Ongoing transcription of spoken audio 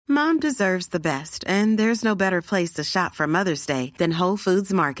Mom deserves the best, and there's no better place to shop for Mother's Day than Whole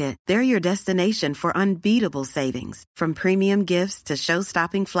Foods Market. They're your destination for unbeatable savings, from premium gifts to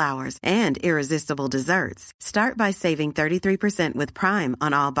show-stopping flowers and irresistible desserts. Start by saving 33% with Prime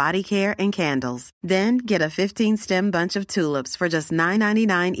on all body care and candles. Then get a 15-stem bunch of tulips for just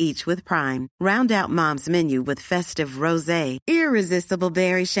 $9.99 each with Prime. Round out Mom's menu with festive rosé, irresistible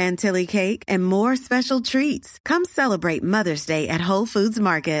berry chantilly cake, and more special treats. Come celebrate Mother's Day at Whole Foods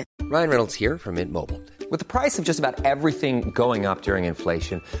Market. Ryan Reynolds here from Mint Mobile. With the price of just about everything going up during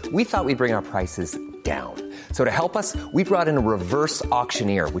inflation, we thought we'd bring our prices down. So to help us, we brought in a reverse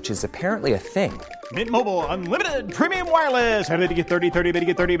auctioneer, which is apparently a thing. Mint Mobile Unlimited Premium Wireless. How to get 30, 30, bit to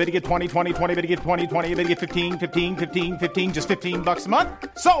get 30, bit to get 20, 20, 20, bit to get 20, 20, bit to get 15, 15, 15, 15, just $15 a month?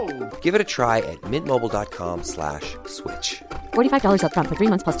 Sold! Give it a try at mintmobile.com/switch. $45 up front for 3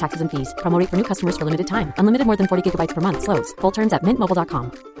 months plus taxes and fees. Promo rate for new customers for limited time. Unlimited more than 40 gigabytes per month. Slows full terms at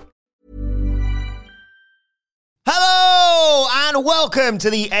mintmobile.com. Hello and welcome to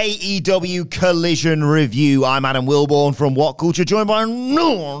the AEW Collision Review. I'm Adam Wilborn from What Culture, joined by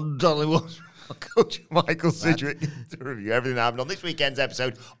Coach Michael Sidgwick to review everything that happened on this weekend's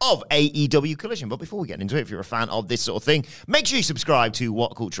episode of AEW Collision. But before we get into it, if you're a fan of this sort of thing, make sure you subscribe to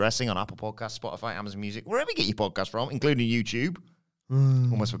What Culture Wrestling on Apple Podcasts, Spotify, Amazon Music, wherever you get your podcasts from, including YouTube.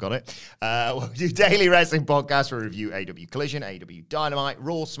 Almost forgot it. We'll do daily wrestling podcasts. We'll review AEW Collision, AEW Dynamite,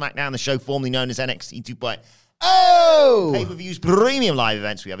 Raw, SmackDown, the show formerly known as NXT 2.0. Pay-per-views, premium live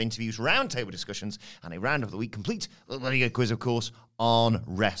events. We have interviews, roundtable discussions, and a round of the week complete with a very good quiz, of course, on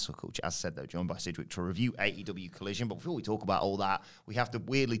Wrestle Culture. As said, though, joined by Sidgwick to review AEW Collision. But before we talk about all that, we have to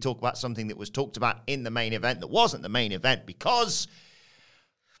weirdly talk about something that was talked about in the main event that wasn't the main event, because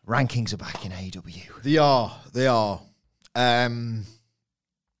rankings are back in AEW. They are.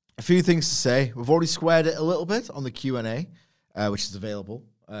 A few things to say. We've already squared it a little bit on the Q&A, which is available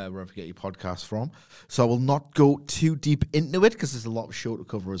wherever you get your podcast from. So I will not go too deep into it because there's a lot of show to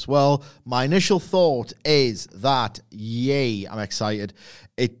cover as well. My initial thought is that, yay, I'm excited.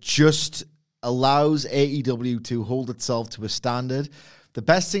 It just allows AEW to hold itself to a standard. The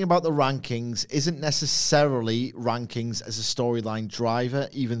best thing about the rankings isn't necessarily rankings as a storyline driver,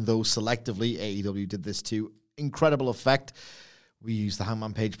 even though selectively AEW did this to incredible effect. We use the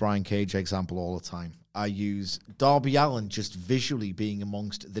Hangman Page, Brian Cage example all the time. I use Darby Allin just visually being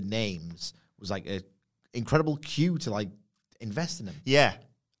amongst the names was like an incredible cue to like invest in him. Yeah.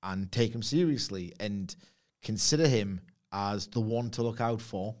 And take him seriously and consider him as the one to look out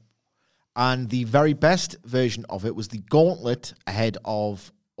for. And the very best version of it was the gauntlet ahead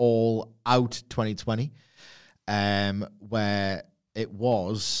of All Out 2020, where it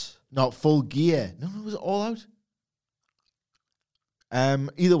was not Full Gear. No, it was All Out.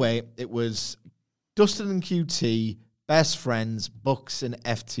 Either way, it was Dustin and QT, Best Friends, Bucks, and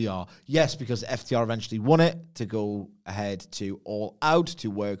FTR. Yes, because FTR eventually won it to go ahead to All Out to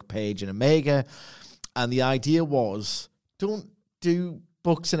work Page and Omega. And the idea was, don't do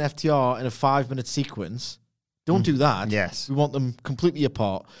Bucks and FTR in a 5-minute sequence. Don't do that. Yes. We want them completely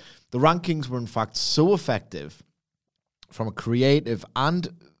apart. The rankings were, in fact, so effective from a creative and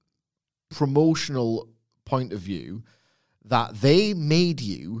promotional point of view that they made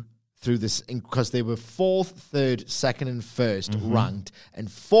you through this, because they were 4th, 3rd, 2nd, and 1st ranked, and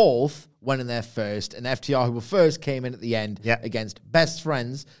 4th went in there first, and FTR, who were first, came in at the end against Best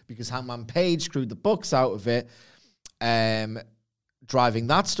Friends, because Hangman Page screwed the Bucks out of it, driving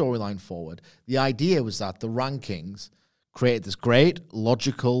that storyline forward. The idea was that the rankings created this great,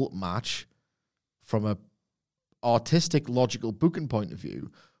 logical match from a artistic, logical booking point of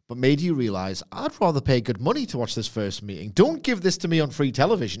view, but made you realize, I'd rather pay good money to watch this first meeting. Don't give this to me on free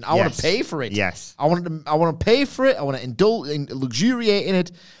television. I want to pay for it. Yes. I want to pay for it. I want to luxuriate in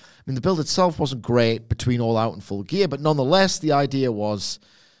it. I mean, the build itself wasn't great between All Out and Full Gear, but nonetheless, the idea was,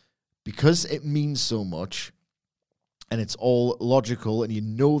 because it means so much, and it's all logical, and you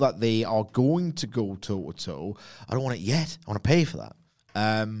know that they are going to go toe-to-toe, I don't want it yet. I want to pay for that.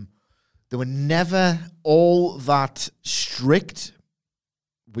 They were never all that strict.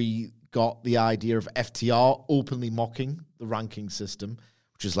 We got the idea of FTR openly mocking the ranking system,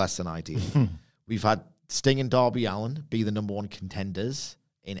 which is less than ideal. We've had Sting and Darby Allin be the number one contenders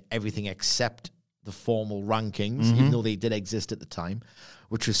in everything except the formal rankings, even though they did exist at the time,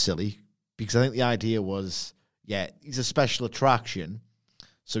 which was silly, because I think the idea was, he's a special attraction,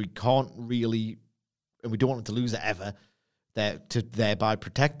 so he can't really, and we don't want him to lose it ever, to thereby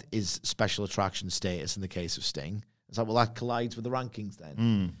protect his special attraction status in the case of Sting. It's like, well, that collides with the rankings then.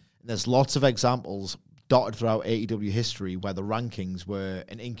 And there's lots of examples dotted throughout AEW history where the rankings were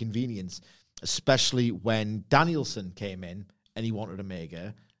an inconvenience, especially when Danielson came in and he wanted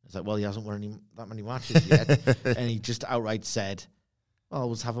Omega. was like, well, he hasn't won that many matches yet. And he just outright said, well,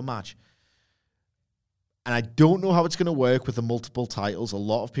 let's have a match. And I don't know how it's going to work with the multiple titles. A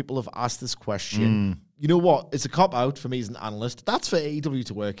lot of people have asked this question. You know what? It's a cop-out for me as an analyst. That's for AEW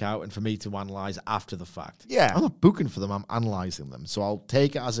to work out and for me to analyze after the fact. Yeah. I'm not booking for them. I'm analyzing them. So I'll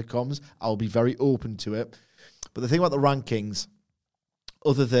take it as it comes. I'll be very open to it. But the thing about the rankings,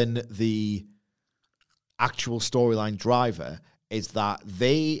 other than the actual storyline driver, is that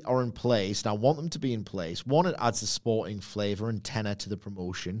they are in place. And I want them to be in place. One, it adds a sporting flavor and tenor to the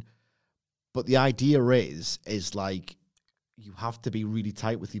promotion. But the idea is like, you have to be really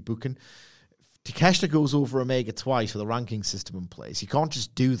tight with your booking. Takeshita goes over Omega twice with a ranking system in place. You can't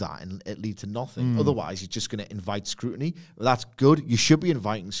just do that and it lead to nothing. Otherwise, you're just going to invite scrutiny. Well, that's good. You should be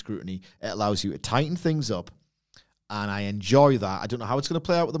inviting scrutiny. It allows you to tighten things up. And I enjoy that. I don't know how it's going to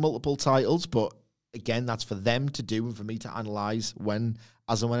play out with the multiple titles, but again, that's for them to do and for me to analyze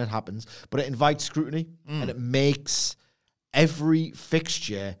as and when it happens. But it invites scrutiny and it makes every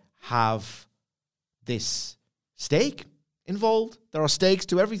fixture have this stake involved. There are stakes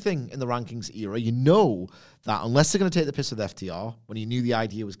to everything in the rankings era. You know that unless they're going to take the piss with FTR, when you knew the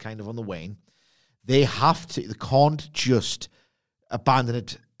idea was kind of on the wane, they can't just abandon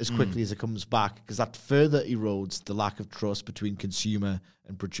it as quickly as it comes back, because that further erodes the lack of trust between consumer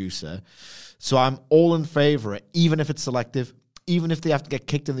and producer. So I'm all in favor, even if it's selective, even if they have to get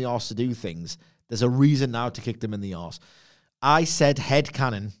kicked in the arse to do things. There's a reason now to kick them in the arse. I said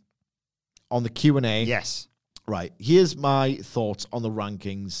headcanon on the Q&A. Yes. Right. Here's my thoughts on the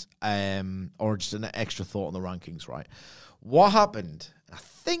rankings, or just an extra thought on the rankings, right? What happened? I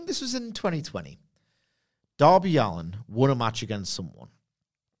think this was in 2020. Darby Allin won a match against someone,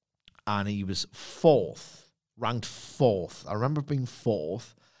 and he was ranked fourth. I remember being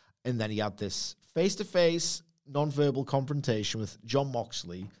fourth, and then he had this face-to-face, non-verbal confrontation with John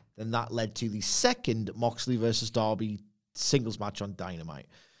Moxley. Then that led to the second Moxley versus Darby singles match on Dynamite.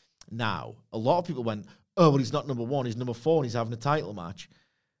 Now, a lot of people went, oh, well, he's not number one, he's number four, and he's having a title match.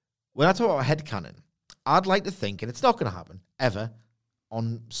 When I talk about headcanon, I'd like to think, and it's not going to happen, ever,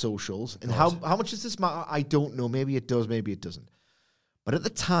 on socials. And how much does this matter? I don't know. Maybe it does, maybe it doesn't. But at the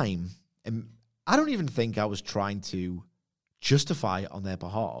time, and I don't even think I was trying to justify it on their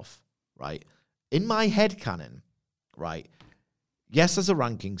behalf, right? In my headcanon, right, yes, there's a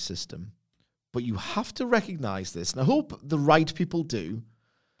ranking system, but you have to recognize this, and I hope the right people do.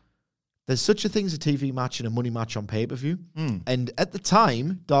 There's such a thing as a TV match and a money match on pay-per-view. And at the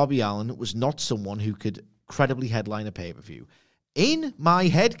time, Darby Allin was not someone who could credibly headline a pay-per-view. In my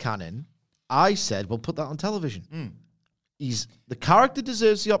headcanon, I said, well, put that on television. The character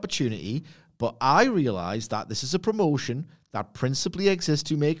deserves the opportunity, but I realize that this is a promotion that principally exists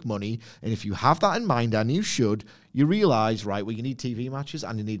to make money. And if you have that in mind, and you should, you realize, right, well, you need TV matches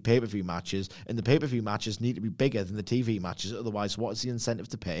and you need pay-per-view matches. And the pay-per-view matches need to be bigger than the TV matches. Otherwise, what is the incentive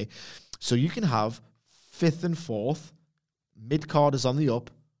to pay? So you can have fifth and fourth mid-carders on the up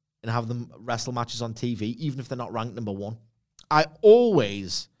and have them wrestle matches on TV, even if they're not ranked number one. I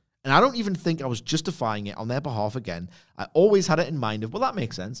always, and I don't even think I was justifying it on their behalf again, I always had it in mind of, well, that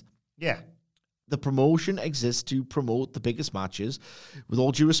makes sense. Yeah. The promotion exists to promote the biggest matches. With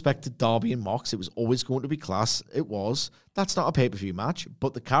all due respect to Darby and Mox, it was always going to be class. It was. That's not a pay-per-view match,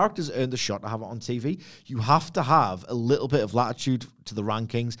 but the characters earned the shot to have it on TV. You have to have a little bit of latitude to the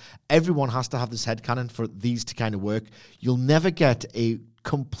rankings. Everyone has to have this headcanon for these to kind of work. You'll never get a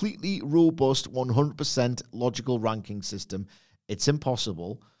completely robust, 100% logical ranking system. It's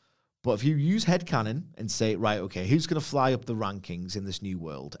impossible. But if you use headcanon and say, right, okay, who's going to fly up the rankings in this new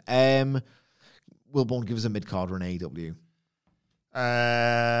world? Wilborn, give us a mid-carder in AEW.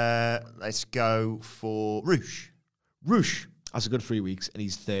 Let's go for Roosh. Roosh has a good 3 weeks, and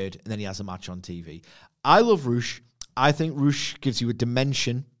he's third, and then he has a match on TV. I love Roosh. I think Roosh gives you a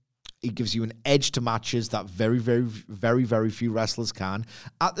dimension. It gives you an edge to matches that very, very, very, very few wrestlers can.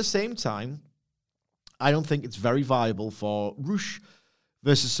 At the same time, I don't think it's very viable for Roosh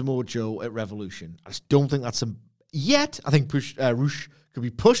versus Samoa Joe at Revolution. I just don't think that's yet. I think Roosh could be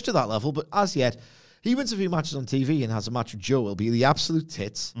pushed to that level, but as yet, he wins a few matches on TV and has a match with Joe. It'll be the absolute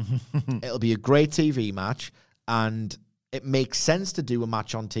tits. It'll be a great TV match, and it makes sense to do a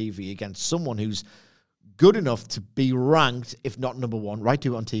match on TV against someone who's good enough to be ranked, if not number one, right?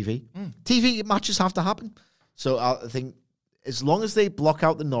 Do it on TV. TV matches have to happen. So I think as long as they block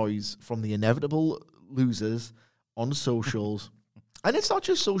out the noise from the inevitable losers on socials, and it's not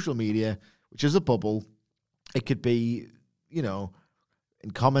just social media, which is a bubble. It could be, in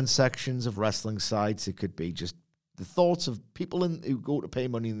comment sections of wrestling sites. It could be just the thoughts of people who go to pay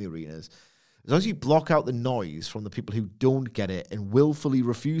money in the arenas. As long as you block out the noise from the people who don't get it and willfully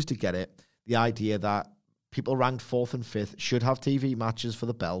refuse to get it, the idea that people ranked 4th and 5th should have TV matches for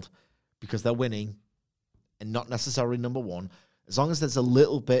the belt because they're winning and not necessarily number 1, as long as there's a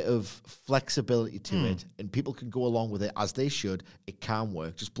little bit of flexibility to it and people can go along with it as they should, it can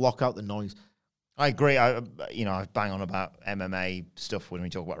work. Just block out the noise. I agree. I bang on about MMA stuff when we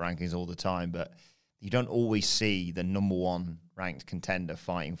talk about rankings all the time, but you don't always see the number 1 ranked contender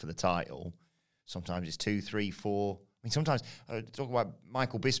fighting for the title. Sometimes it's 2, 3, 4. I mean, sometimes talk about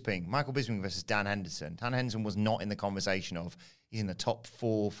Michael Bisping. Michael Bisping versus Dan Henderson. Dan Henderson was not in the conversation of he's in the top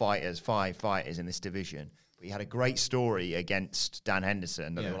 5 fighters in this division. But he had a great story against Dan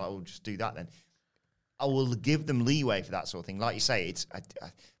Henderson. That they were like, "Oh, just do that then." I will give them leeway for that sort of thing. Like you say, it's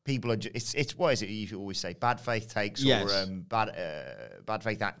people are. It's what is it you always say? Bad faith takes or bad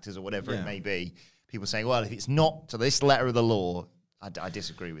faith actors or whatever it may be. People saying, "Well, if it's not to this letter of the law." I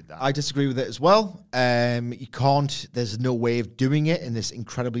disagree with that. I disagree with it as well. You can't, there's no way of doing it in this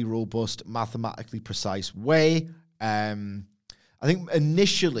incredibly robust, mathematically precise way. I think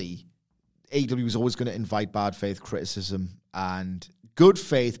initially, AEW was always going to invite bad faith criticism and good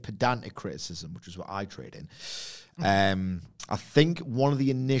faith pedantic criticism, which is what I trade in. I think one of the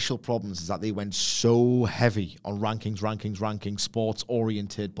initial problems is that they went so heavy on rankings,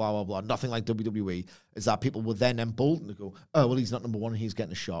 sports-oriented, blah, blah, blah, nothing like WWE, is that people were then emboldened to go, oh, well, he's not number 1, he's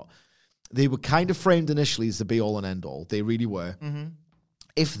getting a shot. They were kind of framed initially as the be-all and end-all. They really were. Mm-hmm.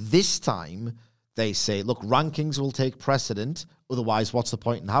 If this time they say, look, rankings will take precedent, otherwise what's the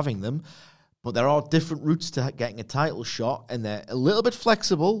point in having them? But there are different routes to getting a title shot, and they're a little bit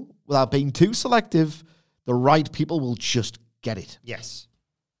flexible without being too selective. The right people will just get it. Yes.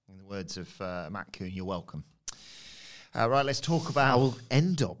 In the words of Matt Coon, you're welcome. Right, let's talk about... I will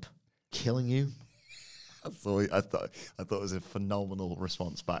end up killing you. I thought it was a phenomenal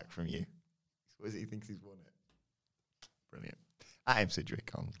response back from you. What is it? He thinks he's won it. Brilliant. I am Cedric,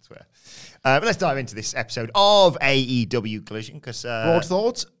 I swear. But let's dive into this episode of AEW Collision, because... broad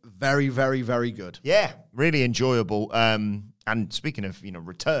thoughts, very, very, very good. Yeah, really enjoyable. And speaking of,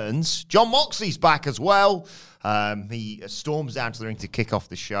 returns, Jon Moxley's back as well. He storms down to the ring to kick off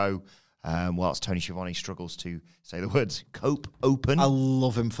the show, whilst Tony Schiavone struggles to say the words Cope Open. I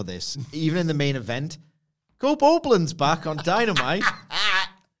love him for this. Even in the main event, Copeland's back on Dynamite.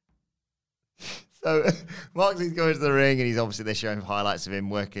 So Moxley's going to the ring, and they're showing highlights of him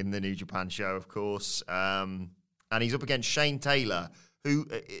working the New Japan show, of course. And he's up against Shane Taylor, who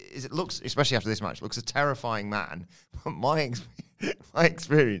looks, especially after this match, looks a terrifying man. But my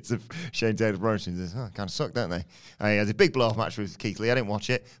experience of Shane Taylor's promotions is, kind of suck, don't they? He has a big blow-off match with Keith Lee. I didn't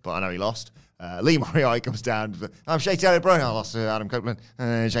watch it, but I know he lost. Lee Moriarty comes down. I'm Shane Taylor Brown. I lost to Adam Copeland.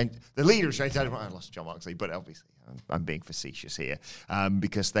 The leader of Shane Taylor Brown. I lost to Jon Moxley, but obviously I'm being facetious here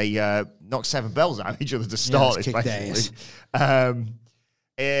because they knocked 7 bells out of each other to start this, basically.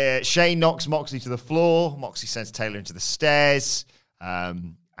 Shane knocks Moxley to the floor. Moxley sends Taylor into the stairs.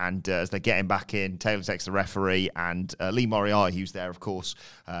 And as they're getting back in, Taylor takes the referee, and Lee Moriarty, who's there, of course,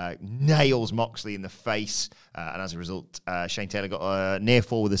 nails Moxley in the face. And as a result, Shane Taylor got a near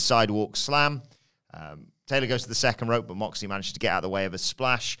fall with a sidewalk slam. Taylor goes to the second rope, but Moxley manages to get out of the way of a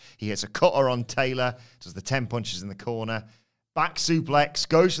splash. He hits a cutter on Taylor, does the 10 punches in the corner. Back suplex,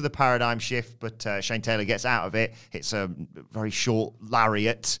 goes for the paradigm shift, but Shane Taylor gets out of it, hits a very short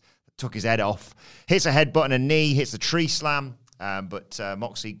lariat, took his head off, hits a headbutt and a knee, hits the tree slam. But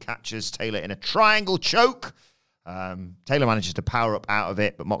Moxley catches Taylor in a triangle choke. Taylor manages to power up out of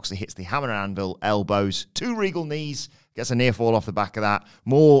it, but Moxley hits the hammer and anvil elbows, 2 regal knees, gets a near fall off the back of that.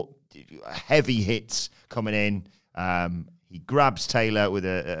 More heavy hits coming in. He grabs Taylor with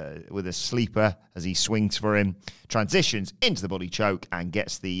a sleeper as he swings for him, transitions into the body choke, and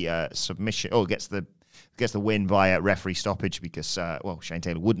gets the submission, or gets the win via referee stoppage because, Shane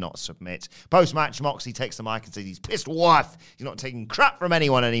Taylor would not submit. Post-match, Moxley takes the mic and says he's pissed wife. He's not taking crap from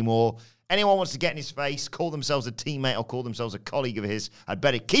anyone anymore. Anyone wants to get in his face, call themselves a teammate or call themselves a colleague of his, I'd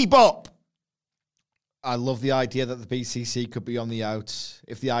better keep up. I love the idea that the BCC could be on the out.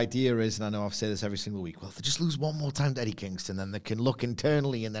 If the idea is, and I know I've said this every single week, well, if they just lose one more time to Eddie Kingston, then they can look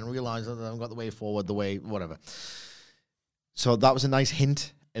internally and then realize that they haven't got the way forward, whatever. So that was a nice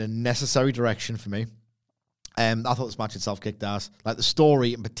hint in a necessary direction for me. I thought this match itself kicked ass. Like the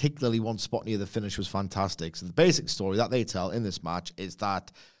story, and particularly one spot near the finish, was fantastic. So the basic story that they tell in this match is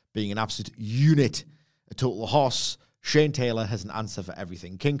that being an absolute unit, a total horse, Shane Taylor has an answer for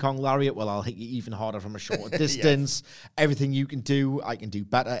everything. King Kong Lariat, well, I'll hit you even harder from a shorter distance. Yes. Everything you can do, I can do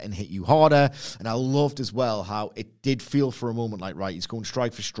better and hit you harder. And I loved as well how it did feel for a moment like, right, he's going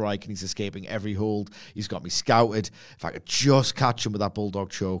strike for strike and he's escaping every hold. He's got me scouted. If I could just catch him with that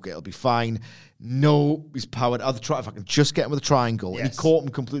bulldog choke, it'll be fine. No, he's powered. If I can just get him with a triangle. Yes. And he caught him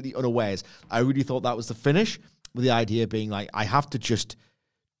completely unawares. I really thought that was the finish, with the idea being like, I have to just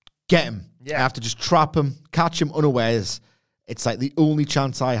get him. Yeah. I have to just trap him, catch him unawares. It's like the only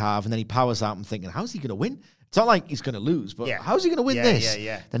chance I have. And then he powers out. I'm thinking, how's he going to win? It's not like he's going to lose, but how's he going to win this?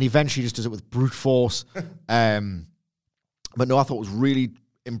 Then he eventually just does it with brute force. But no, I thought it was really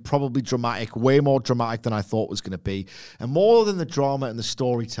improbably dramatic, way more dramatic than I thought it was going to be. And more than the drama and the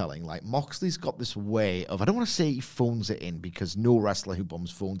storytelling, like Moxley's got this way of, I don't want to say he phones it in, because no wrestler who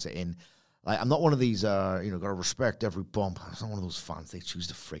bums phones it in. Like, I'm not one of these, got to respect every bump. I'm not one of those fans. They choose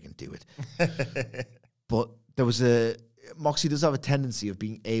to friggin' do it. But Moxley does have a tendency of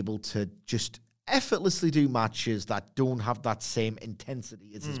being able to just effortlessly do matches that don't have that same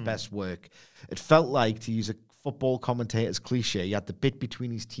intensity as his best work. It felt like, to use a football commentator's cliche, he had the bit between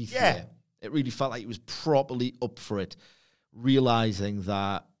his teeth here. It really felt like he was properly up for it, realizing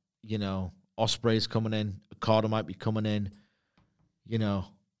that, Ospreay's coming in, Okada might be coming in,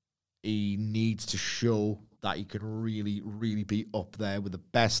 he needs to show that he could really, really be up there with the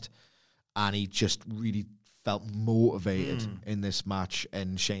best. And he just really felt motivated in this match.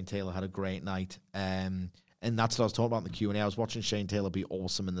 And Shane Taylor had a great night. And that's what I was talking about in the Q&A. I was watching Shane Taylor be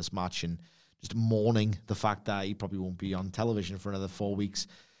awesome in this match and just mourning the fact that he probably won't be on television for another 4 weeks.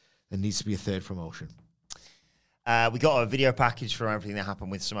 There needs to be a third promotion. We got a video package for everything that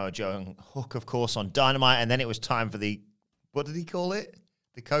happened with Samoa Joe and Hook, of course, on Dynamite. And then it was time for what did he call it?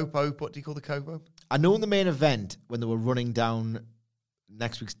 The Copo? What do you call the Copo? I know in the main event, when they were running down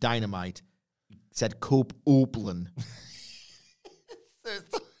next week's Dynamite, he said Copeland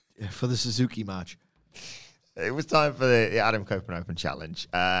for the Suzuki match. It was time for the Adam Copeland Open Challenge.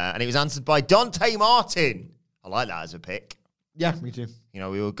 And it was answered by Dante Martin. I like that as a pick. Yeah, me too. We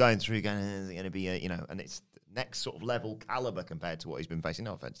were going through going, is it going to be, and it's next sort of level caliber compared to what he's been facing.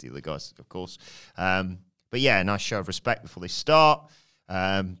 No offense to the other guys, of course. But yeah, nice show of respect before they start.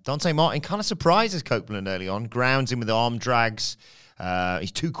 Dante Martin kind of surprises Copeland early on, grounds him with the arm drags.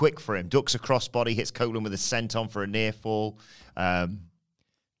 He's too quick for him. Ducks a crossbody, hits Copeland with a senton for a near fall.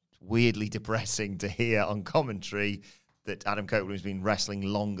 Weirdly depressing to hear on commentary that Adam Copeland has been wrestling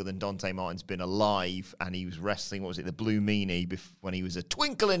longer than Dante Martin's been alive, and he was wrestling, the Blue Meanie, when he was a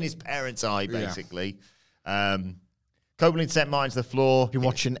twinkle in his parents' eye, basically. Yeah. Copeland sent Martin to the floor. I've been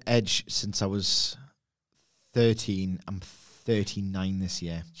watching Edge since I was 13. I'm 39 this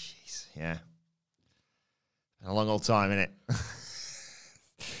year. Jeez, yeah. A long old time, innit?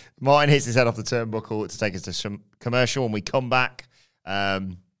 Martin hits his head off the turnbuckle to take us to some commercial. When we come back,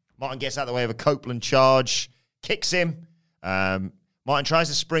 Martin gets out of the way of a Copeland charge, kicks him. Martin tries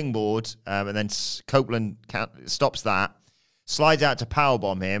to springboard, and then Copeland stops that, slides out to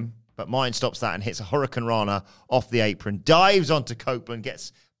powerbomb him, but Martin stops that and hits a Hurricane Rana off the apron, dives onto Copeland,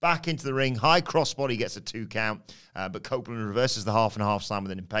 gets back into the ring, high crossbody, gets a 2 count, but Copeland reverses the half and half slam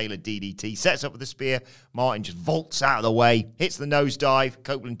with an impaler DDT, sets up with the spear. Martin just vaults out of the way, hits the nosedive.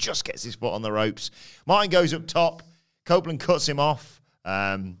 Copeland just gets his foot on the ropes. Martin goes up top. Copeland cuts him off,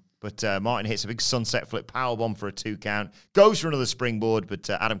 but Martin hits a big sunset flip powerbomb for a 2 count, goes for another springboard, but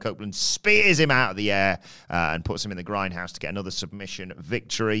Adam Copeland spears him out of the air and puts him in the grindhouse to get another submission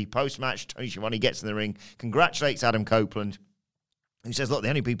victory. Post-match, Tony Schiavone gets in the ring, congratulates Adam Copeland, who says, look, the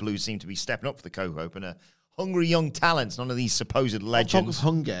only people who seem to be stepping up for the Co-Open are hungry young talents, none of these supposed legends. Talk of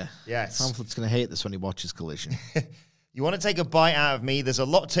hunger. Yes. Pamphlet's going to hate this when he watches Collision. You want to take a bite out of me? There's a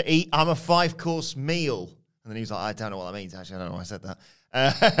lot to eat. I'm a 5-course meal. And then he was like, I don't know what that means. Actually, I don't know why I said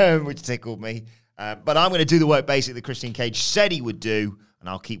that, which tickled me. But I'm going to do the work, basically, that Christian Cage said he would do, and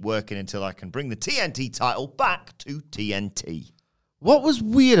I'll keep working until I can bring the TNT title back to TNT. What was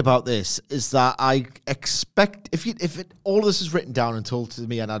weird about this is that I expect, if all of this is written down and told to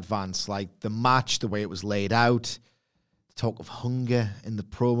me in advance, like the match, the way it was laid out, the talk of hunger in the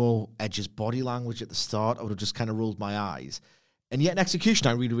promo, Edge's body language at the start, I would have just kind of rolled my eyes. And yet in execution,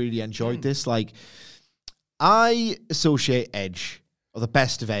 I really, really enjoyed this. Like, I associate Edge, or the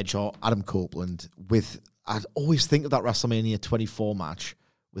best of Edge, or Adam Copeland, with, I'd always think of that WrestleMania 24 match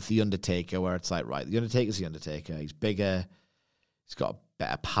with The Undertaker, where it's like, right, The Undertaker's The Undertaker, he's bigger, he's got a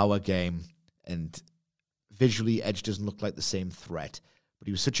better power game, and visually, Edge doesn't look like the same threat. But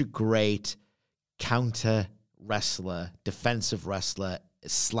he was such a great counter wrestler, defensive wrestler, a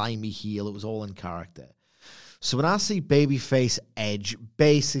slimy heel. It was all in character. So when I see babyface Edge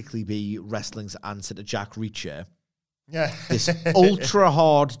basically be wrestling's answer to Jack Reacher, Yeah. This ultra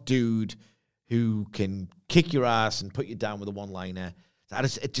hard dude who can kick your ass and put you down with a one-liner.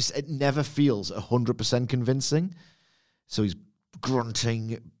 It never feels 100% convincing. So he's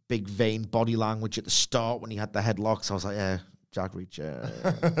grunting, big vein body language at the start when he had the headlocks. I was like, yeah, Jack Reacher.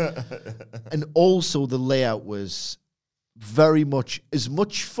 And also the layout was very much, as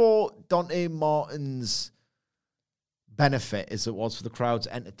much for Dante Martin's benefit as it was for the crowd's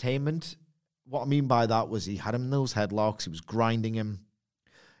entertainment. What I mean by that was he had him in those headlocks. He was grinding him.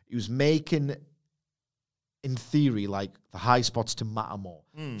 He was making, in theory, like the high spots to matter more.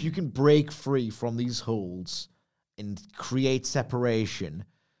 If you can break free from these holds and create separation,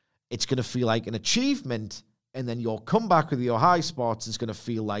 it's going to feel like an achievement. And then your comeback with your high spots is going to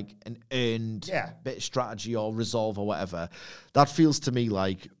feel like an earned bit of strategy or resolve or whatever. That feels to me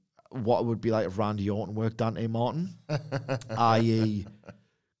like what it would be like if Randy Orton worked Dante Martin, i.e.,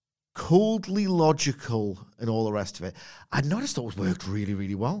 coldly logical and all the rest of it. I noticed it worked really,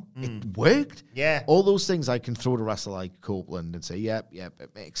 really well. It worked. Yeah. All those things I can throw to a wrestler like Copeland and say, yep,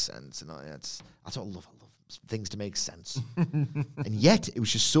 it makes sense. And that's what I love. I love things to make sense. And yet, it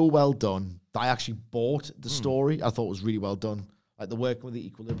was just so well done that I actually bought the story. I thought it was really well done. Like the working with the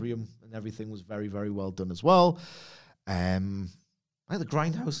equilibrium and everything was very, very well done as well. I like the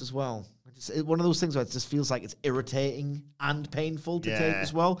grindhouse as well. It's one of those things where it just feels like it's irritating and painful to take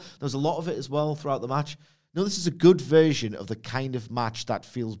as well. There's a lot of it as well throughout the match. No, this is a good version of the kind of match that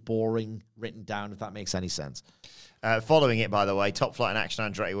feels boring written down, if that makes any sense. Following it, by the way, Top Flight and Action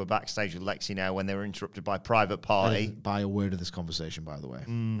Andretti were backstage with Lexi now when they were interrupted by Private Party. I didn't buy a word of this conversation, by the way.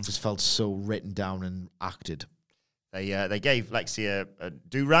 It just felt so written down and acted. They gave Lexi a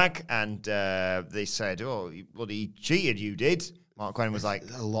do-rag, and they said, oh, bloody cheated, you did. Mark Quinn was like...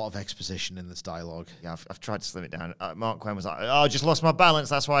 A lot of exposition in this dialogue. Yeah, I've tried to slim it down. Mark Quinn was like, oh, I just lost my balance,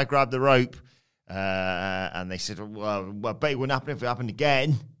 that's why I grabbed the rope. And they said, well, I bet it wouldn't happen if it happened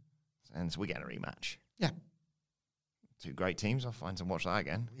again. And so we're getting a rematch. Yeah. Two great teams. I'll find some watch that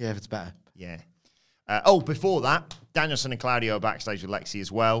again. Yeah, if it's better. Yeah. Before that, Danielson and Claudio are backstage with Lexi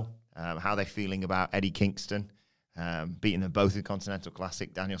as well. How they're feeling about Eddie Kingston. Beating them both in Continental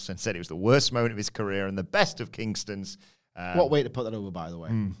Classic. Danielson said it was the worst moment of his career and the best of Kingston's. What way to put that over, by the way.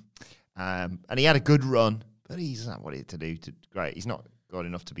 And he had a good run, but he doesn't have what to do to great. He's not got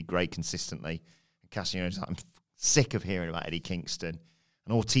enough to be great consistently. Cassiano's like, I'm sick of hearing about Eddie Kingston.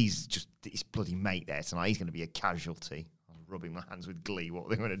 And Ortiz, just his bloody mate there tonight. He's going to be a casualty. I'm rubbing my hands with glee. What are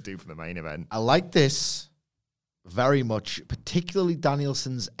they going to do for the main event? I like this very much, particularly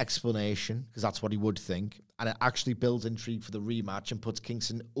Danielson's explanation, because that's what he would think. And it actually builds intrigue for the rematch and puts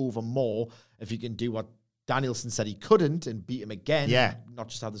Kingston over more if he can do what Danielson said he couldn't and beat him again. Yeah. Not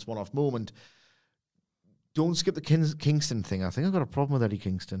just have this one-off moment. Don't skip the Kingston thing. I think I've got a problem with Eddie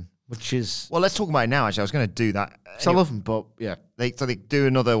Kingston, which is... Well, let's talk about it now, actually. I was going to do that. So I love him, but yeah. They do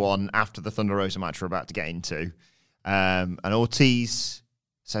another one after the Thunder Rosa match we're about to get into. And Ortiz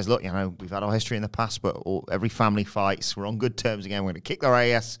says, look, we've had our history in the past, but every family fights. We're on good terms again. We're going to kick their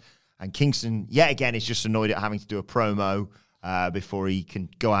ass. And Kingston, yet again, is just annoyed at having to do a promo before he can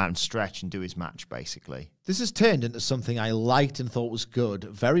go out and stretch and do his match, basically. This has turned into something I liked and thought was good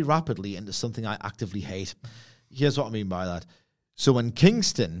very rapidly into something I actively hate. Here's what I mean by that. So when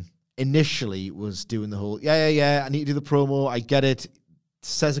Kingston initially was doing the whole, I need to do the promo, I get it,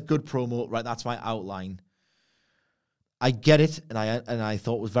 says a good promo, right, that's my outline. I get it, and I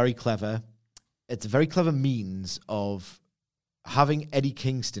thought it was very clever. It's a very clever means of having Eddie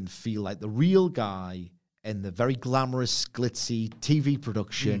Kingston feel like the real guy in the very glamorous, glitzy TV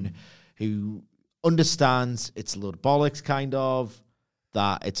production who understands it's a load of bollocks, kind of,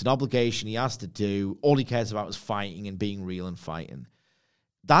 that it's an obligation he has to do. All he cares about is fighting and being real and fighting.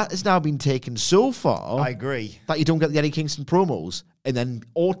 That has now been taken so far. I agree. That you don't get the Eddie Kingston promos. And then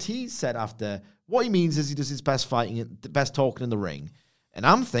Ortiz said after, what he means is he does his best fighting, the best talking in the ring. And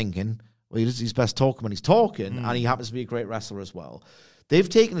I'm thinking, well, he does his best talking when he's talking, and he happens to be a great wrestler as well. They've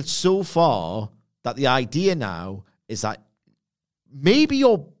taken it so far that the idea now is that maybe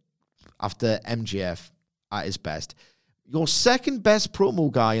you're, after MJF at his best, your second best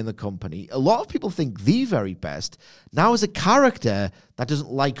promo guy in the company, a lot of people think the very best, now is a character that doesn't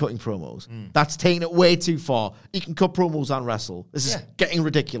like cutting promos. That's taking it way too far. He can cut promos and wrestle. This is getting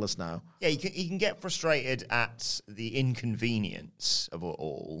ridiculous now. Yeah, he can get frustrated at the inconvenience of it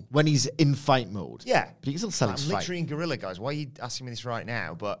all. When he's in fight mode. Yeah. But he can still sell his fight. Literally in Guerrilla, guys. Why are you asking me this right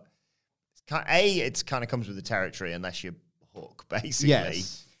now? But it kind of comes with the territory unless you hook, basically.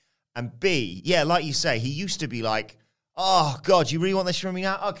 Yes. And B, like you say, he used to be like, oh, God, you really want this from me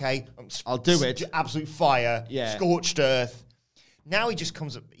now? Okay. I'll do it. Absolute fire. Yeah. Scorched earth. Now he just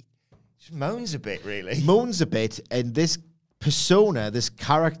comes up. Just moans a bit, really. Moans a bit, and this persona, this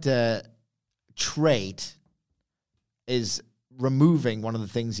character trait is removing one of the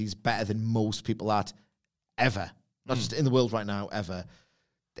things he's better than most people at ever. Not just in the world right now, ever.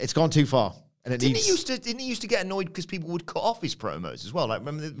 It's gone too far. And Didn't he used to get annoyed because people would cut off his promos as well? Like,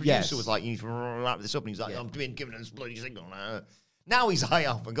 remember the producer was like, you need to wrap this up, and he's like, I'm giving us bloody signal. Now he's high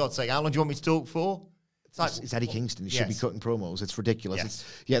up, for God's sake. How long do you want me to talk for? It's Eddie Kingston. He should be cutting promos. It's ridiculous. Yes.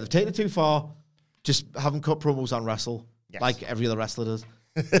 They've taken it too far. Just have him cut promos on Wrestle, like every other wrestler does.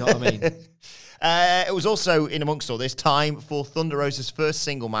 You know what I mean? It was also, in amongst all this, time for Thunder Rosa's first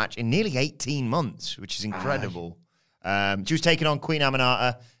single match in nearly 18 months, which is incredible. She was taking on Queen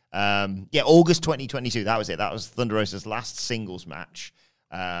Aminata. August 2022. That was it. That was Thunder Rosa's last singles match.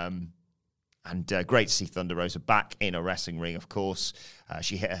 And great to see Thunder Rosa back in a wrestling ring, of course.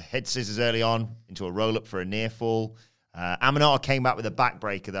 She hit a head scissors early on into a roll-up for a near fall. Aminata came back with a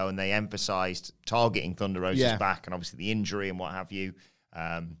backbreaker, though, and they emphasized targeting Thunder Rosa's back and obviously the injury and what have you.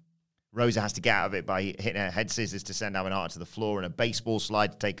 Rosa has to get out of it by hitting her head scissors to send Aminata to the floor and a baseball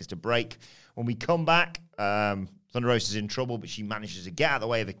slide to take us to break. When we come back, Thunder Rosa's in trouble, but she manages to get out of the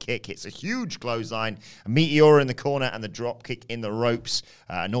way of a kick, hits a huge clothesline, a Meteora in the corner, and the drop kick in the ropes.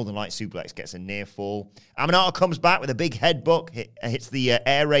 Northern Light suplex gets a near fall. Aminata comes back with a big headbutt, hits the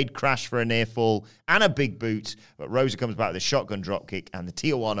air raid crash for a near fall, and a big boot. But Rosa comes back with a shotgun drop kick, and the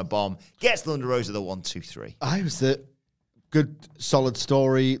Tijuana bomb gets Thunder Rosa the 1-2-3. I was the good, solid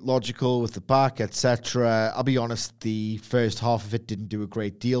story, logical with the back, etc. I'll be honest, the first half of it didn't do a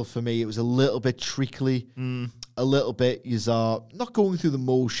great deal for me. It was a little bit treacly. A little bit. You're not going through the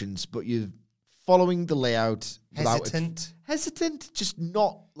motions, but you're following the layout. Hesitant, just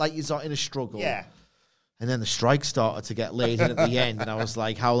not like you're in a struggle. Yeah. And then the strike started to get laid in at the end, and I was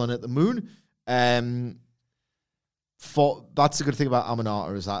like howling at the moon. That's a good thing about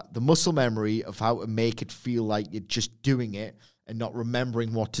Aminata, is that the muscle memory of how to make it feel like you're just doing it and not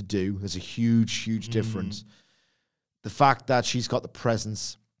remembering what to do. There's a huge difference. The fact that she's got the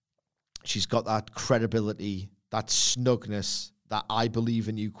presence, she's got that credibility, that snugness, that I believe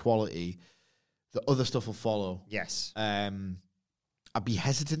in you quality, the other stuff will follow. Yes. I'd be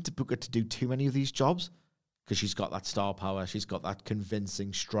hesitant to book her to do too many of these jobs because she's got that star power. She's got that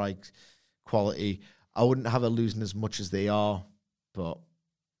convincing strike quality. I wouldn't have her losing as much as they are, but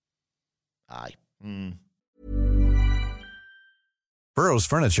aye. Burrow's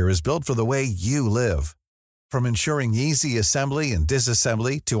furniture is built for the way you live. From ensuring easy assembly and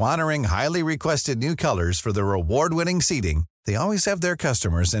disassembly to honoring highly requested new colors for their award-winning seating, they always have their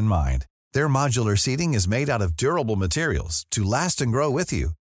customers in mind. Their modular seating is made out of durable materials to last and grow with you.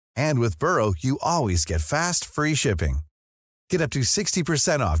 And with Burrow, you always get fast, free shipping. Get up to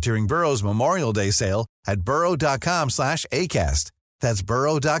 60% off during Burrow's Memorial Day sale at burrow.com/ACAST. That's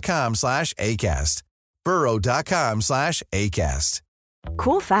burrow.com/ACAST. burrow.com/ACAST.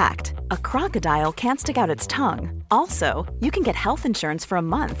 Cool fact, a crocodile can't stick out its tongue. Also, you can get health insurance for a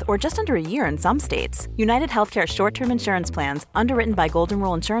month or just under a year in some states. United Healthcare short-term insurance plans, underwritten by Golden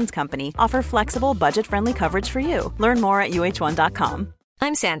Rule Insurance Company, offer flexible, budget-friendly coverage for you. Learn more at uh1.com.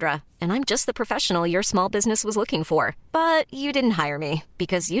 I'm Sandra, and I'm just the professional your small business was looking for. But you didn't hire me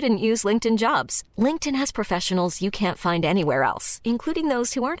because you didn't use LinkedIn Jobs. LinkedIn has professionals you can't find anywhere else, including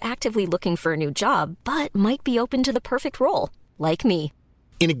those who aren't actively looking for a new job, but might be open to the perfect role, like me.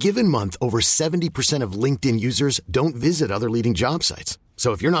 In a given month, over 70% of LinkedIn users don't visit other leading job sites.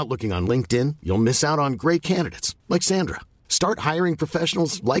 So if you're not looking on LinkedIn, you'll miss out on great candidates like Sandra. Start hiring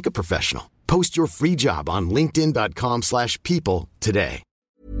professionals like a professional. Post your free job on linkedin.com/people today.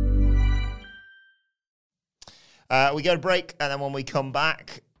 We go to break, and then when we come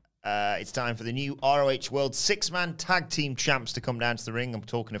back, it's time for the new ROH World Six-Man Tag Team Champs to come down to the ring. I'm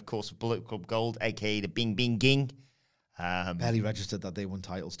talking, of course, of Bullet Club Gold, a.k.a. the Bing Bing Ging. Barely registered that they won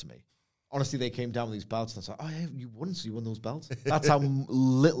titles to me. Honestly, they came down with these belts, and I was like, oh, yeah, you won, so you won those belts. That's how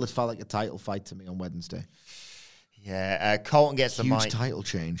little it felt like a title fight to me on Wednesday. Yeah, Colton gets the mic. Huge title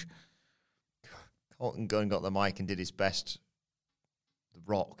change. Colton Gunn got the mic and did his best The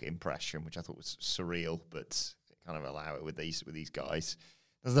Rock impression, which I thought was surreal, but kind of allow it with these guys.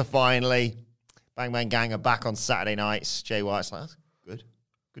 There's the finally. Bang Bang Gang are back on Saturday nights. Jay White's like, that's good.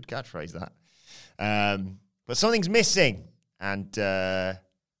 Good catchphrase, that. But something's missing. And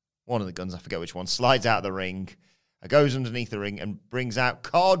one of the Guns, I forget which one, slides out of the ring, goes underneath the ring and brings out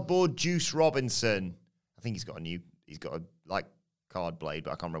Cardboard Juice Robinson. I think he's got a like card blade, but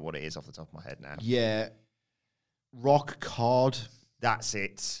I can't remember what it is off the top of my head now. Yeah. Rock card. That's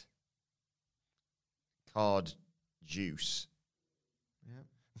it. Card juice.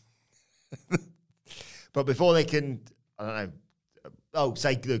 Yeah. But before they can, I don't know,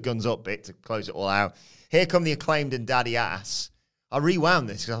 say the guns up bit to close it all out. Here come the Acclaimed and Daddy Ass. I rewound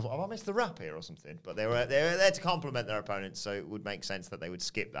this because I thought, I missed the rap here or something. But they were there to compliment their opponents, so it would make sense that they would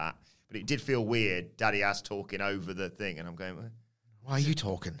skip that. But it did feel weird, Daddy Ass talking over the thing, and I'm going, why are you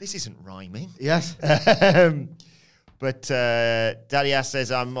talking? This isn't rhyming. Yes. But Daddy Ass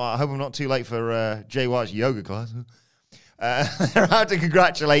says, I hope I'm not too late for Jay White's yoga class. They're out to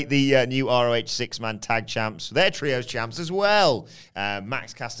congratulate the new ROH six-man tag champs, their trios champs as well.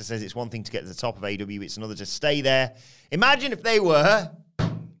 Max Caster says it's one thing to get to the top of AEW, it's another to stay there. Imagine if they were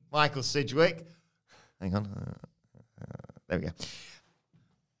Michael Sidgwick. Hang on. There we go.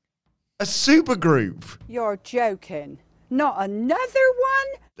 A super group. You're joking. Not another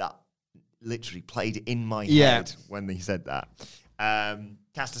one? That literally played in my head when they said that.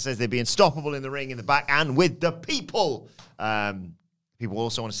 Caster says they'd be unstoppable in the ring, in the back, and with the people. People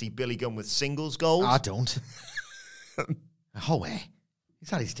also want to see Billy Gunn with singles gold. I don't. Oh, way. He's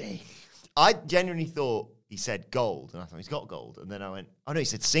had his day. I genuinely thought he said gold, and I thought he's got gold. And then I went, oh, no, he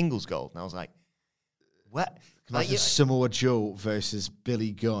said singles gold. And I was like, what? Imagine Samoa Joe versus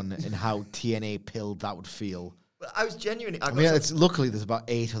Billy Gunn and how TNA pilled that would feel. I was genuinely... luckily there's about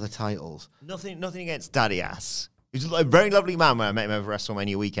 8 other titles. Nothing against Daddy Ass. He was a very lovely man when I met him over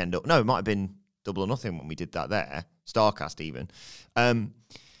WrestleMania weekend. No, it might have been Double or Nothing when we did that there. Starcast even. And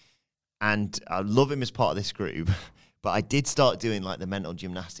I love him as part of this group. But I did start doing like the mental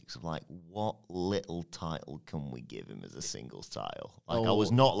gymnastics of like, what little title can we give him as a singles title? Like I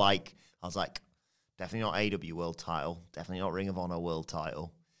was like, definitely not AEW World title. Definitely not Ring of Honor World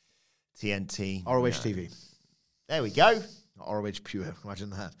title. TNT. ROH TV. There we go. Not ROH Pure.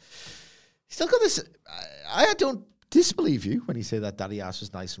 Imagine that. Still got this. I don't disbelieve you when you say that Daddy Ass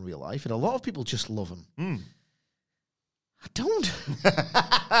is nice in real life, and a lot of people just love him. I don't.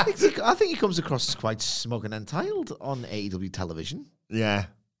 I think he comes across as quite smug and entitled on AEW television. Yeah,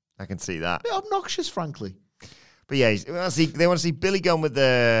 I can see that. A bit obnoxious, frankly. But yeah, they want to see Billy Gunn with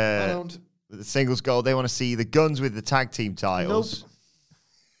the singles gold. They want to see the Guns with the tag team titles.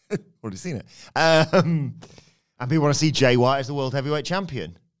 Nope. Already seen it. And people want to see Jay White as the World Heavyweight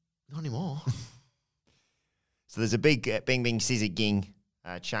Champion. Not anymore. So there's a big Bing Bing Scissor Ging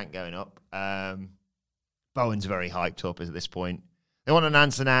chant going up. Bowen's very hyped up at this point. They want an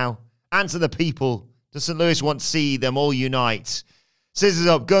answer now. Answer the people. Does St. Louis want to see them all unite? Scissors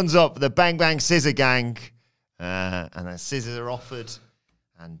up, guns up, the Bang Bang Scissor Gang. And then scissors are offered.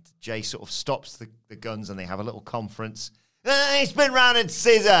 And Jay sort of stops the guns and they have a little conference. Spin round and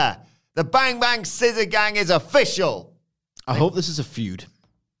scissor. The Bang Bang Scissor Gang is official. I hope this is a feud.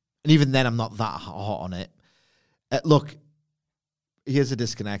 And even then, I'm not that hot on it. Look, here's a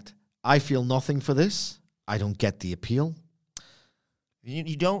disconnect. I feel nothing for this. I don't get the appeal.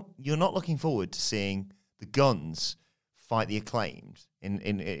 You're not looking forward to seeing the Guns fight the Acclaimed.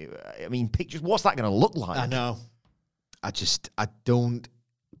 I mean, pictures. What's that going to look like? I know. I don't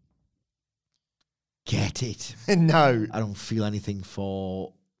get it. No. I don't feel anything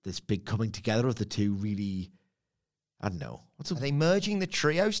for this big coming together of the two really. I don't know. Are they merging the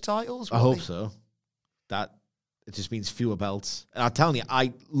trios titles? I hope so. That it just means fewer belts. And I'm telling you,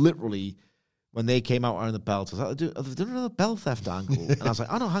 I literally, when they came out wearing the belts, I was like, are they doing another belt theft angle? And I was like,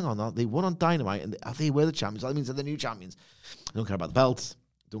 oh no, hang on, they won on Dynamite, and they were the champions. That means they're the new champions. I don't care about the belts.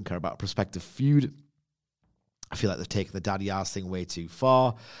 I don't care about a prospective feud. I feel like they've taken the Daddy Ass thing way too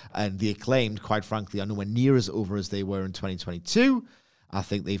far. And the Acclaimed, quite frankly, are nowhere near as over as they were in 2022. I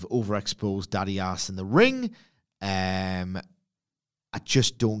think they've overexposed Daddy Ass in the ring. I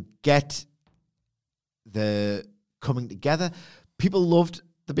just don't get the coming together. People loved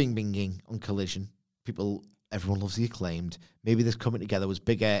the Bing Bing Ging on Collision. Everyone loves the Acclaimed. Maybe this coming together was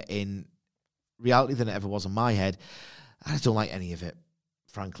bigger in reality than it ever was in my head. I just don't like any of it,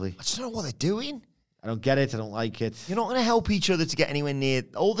 frankly. I just don't know what they're doing. I don't get it. I don't like it. You're not going to help each other to get anywhere near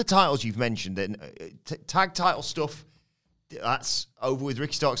all the titles you've mentioned. Tag title stuff, that's over with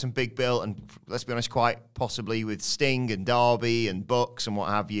Ricky Starks and Big Bill, and let's be honest, quite possibly with Sting and Darby and Bucks and what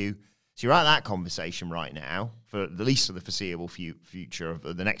have you. So you're at that conversation right now, for at least for the foreseeable future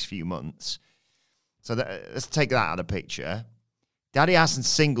of the next few months. So let's take that out of the picture. Daddy Ass and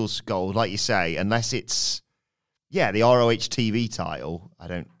singles gold, like you say, unless it's, the ROH TV title, I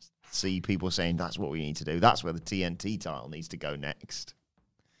don't see people saying that's what we need to do. That's where the TNT title needs to go next.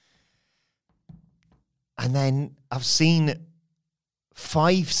 And then I've seen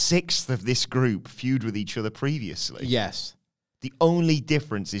 5/6 of this group feud with each other previously. Yes. The only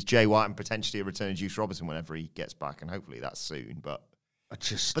difference is Jay White and potentially a return of Juice Robinson whenever he gets back, and hopefully that's soon. But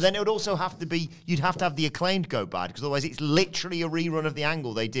then it would also have to be, you'd have to have the Acclaimed go bad, because otherwise it's literally a rerun of the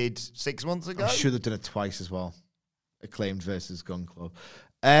angle they did 6 months ago. I'm sure they've done it twice as well. Acclaimed versus Gun Club.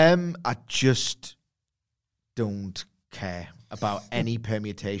 I just don't care about any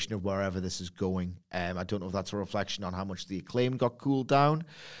permutation of wherever this is going. I don't know if that's a reflection on how much the Acclaim got cooled down,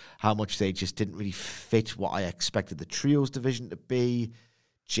 how much they just didn't really fit what I expected the Trios division to be.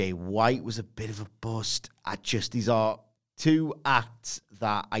 Jay White was a bit of a bust. These are two acts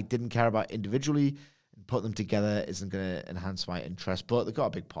that I didn't care about individually. Put them together isn't going to enhance my interest, but they've got a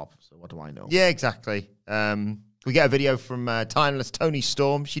big pop, so what do I know? Yeah, exactly. We get a video from Timeless Tony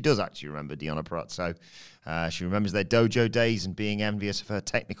Storm. She does actually remember Deonna Purrazzo. She remembers their dojo days and being envious of her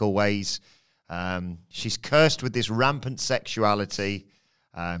technical ways. She's cursed with this rampant sexuality.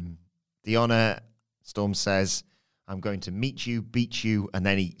 Deonna Storm says, "I'm going to meet you, beat you, and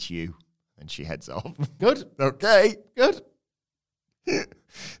then eat you." And she heads off. Good. Okay, good.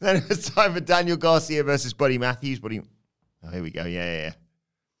 Then it was time for Daniel Garcia versus Buddy Matthews. Oh, here we go. Yeah.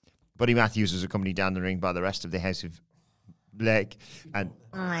 Buddy Matthews was accompanied down the ring by the rest of the House of Black. And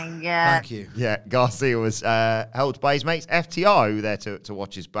Oh my God. Thank you. yeah, Garcia was helped by his mates FTR, who were there to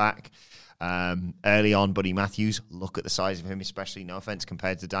watch his back. Early on, Buddy Matthews, look at the size of him, especially, no offense,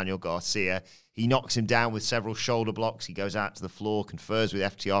 compared to Daniel Garcia. He knocks him down with several shoulder blocks. He goes out to the floor, confers with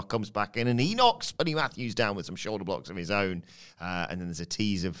FTR, comes back in, and he knocks Buddy Matthews down with some shoulder blocks of his own. And then there's a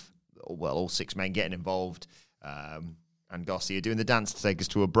tease of, well, all six men getting involved. And Garcia doing the dance to take us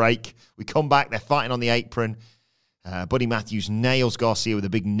to a break. We come back, they're fighting on the apron. Buddy Matthews nails Garcia with a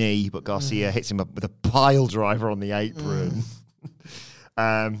big knee, but Garcia hits him up with a pile driver on the apron.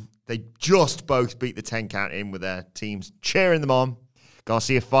 They just both beat the 10 count in with their teams cheering them on.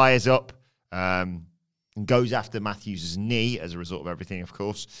 Garcia fires up and goes after Matthews' knee as a result of everything, of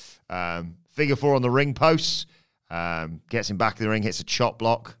course. Figure four on the ring posts. Gets him back in the ring, hits a chop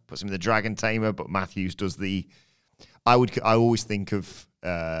block, puts him in the Dragon Tamer, but Matthews does the... I always think of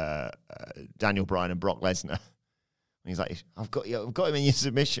Daniel Bryan and Brock Lesnar. He's like, I've got him in your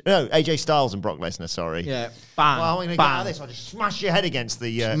submission. No, AJ Styles and Brock Lesnar, sorry. Yeah, bang, well, I'm going to get out of this. I'll just smash your head against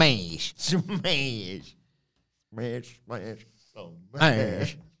the... Smash. Smash.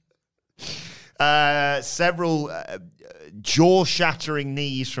 Several jaw-shattering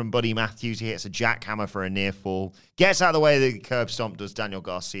knees from Buddy Matthews. He hits a jackhammer for a near fall. Gets out of the way of the curb stomp, does Daniel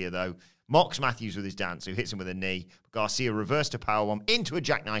Garcia, though. Mocks Matthews with his dance, who hits him with a knee. Garcia reversed a powerbomb into a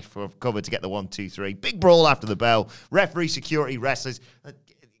jackknife for cover to get the 1-2-3. Big brawl after the bell. Referee, security, wrestlers,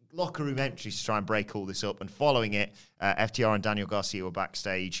 locker room entries to try and break all this up. And following it, FTR and Daniel Garcia were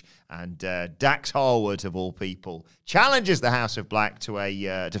backstage. And Dax Harwood, of all people, challenges the House of Black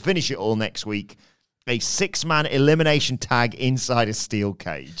to finish it all next week. A 6-man elimination tag inside a steel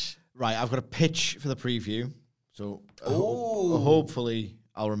cage. Right, I've got a pitch for the preview. So hopefully...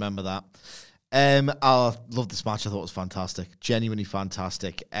 I'll remember that. I love this match. I thought it was fantastic. Genuinely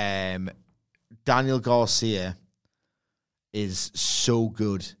fantastic. Daniel Garcia is so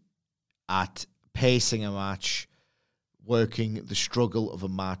good at pacing a match, working the struggle of a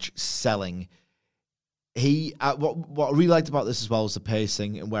match, selling. What I really liked about this as well was the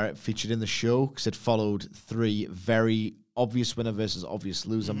pacing and where it featured in the show, because it followed 3 very obvious winner versus obvious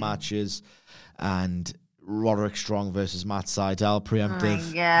loser matches, and Roderick Strong versus Matt Sydal,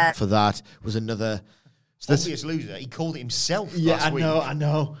 preemptive for that was another obvious loser. He called it himself. Last week. I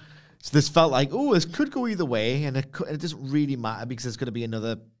know. So this felt like, this could go either way, and it doesn't really matter because there's going to be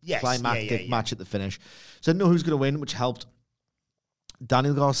another climactic match at the finish. So I know who's going to win, which helped.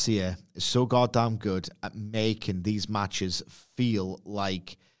 Daniel Garcia is so goddamn good at making these matches feel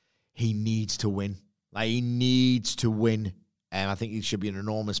like he needs to win. Like he needs to win. And I think he should be an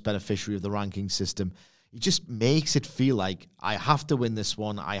enormous beneficiary of the ranking system. He just makes it feel like I have to win this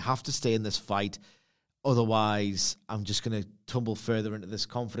one. I have to stay in this fight. Otherwise, I'm just going to tumble further into this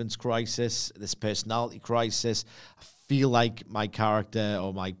confidence crisis, this personality crisis. I feel like my character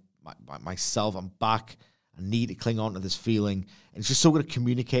or myself, I'm back. I need to cling on to this feeling. And it's just so good at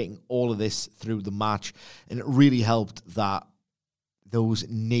communicating all of this through the match. And it really helped that those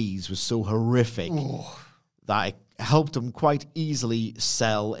knees were so horrific that it helped him quite easily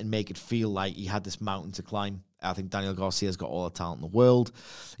sell and make it feel like he had this mountain to climb. I think Daniel Garcia's got all the talent in the world.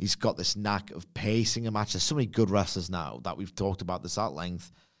 He's got this knack of pacing a match. There's so many good wrestlers now that we've talked about this at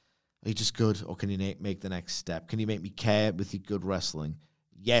length. Are you just good, or can you make the next step? Can you make me care with your good wrestling?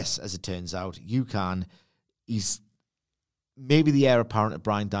 Yes, as it turns out, you can. He's maybe the heir apparent of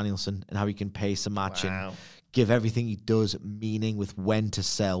Bryan Danielson and how he can pace a match and give everything he does meaning with when to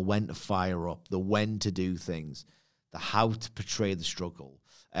sell, when to fire up, the when to do things, the how to portray the struggle.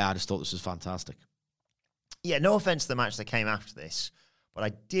 I just thought this was fantastic. Yeah, no offense to the match that came after this, but I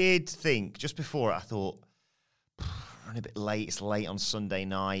did think, just before it, I thought, running a bit late, it's late on Sunday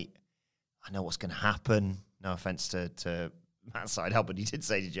night. I know what's going to happen. no offense to Matt Sydal, but he did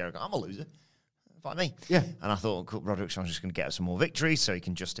say to Jericho, I'm a loser. Fight me. Yeah. And I thought Roderick Strong's just going to get us some more victories so he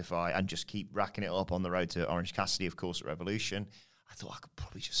can justify and just keep racking it up on the road to Orange Cassidy, of course, at Revolution. I thought I could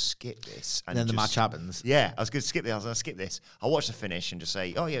probably just skip this. And then the match happens. Yeah, I was going to skip this. I was going to skip this. I'll watch the finish and just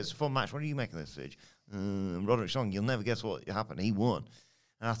say, oh, yeah, it's a fun match. What do you make of this footage? Roderick Strong, you'll never guess what happened. He won.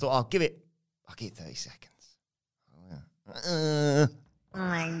 And I thought, I'll give it 30 seconds. Oh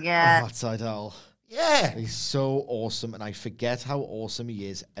my God. Matt Sydal. Yeah. He's so awesome, and I forget how awesome he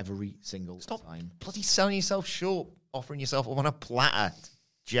is every single Stop time. bloody selling yourself short, offering yourself up on a platter,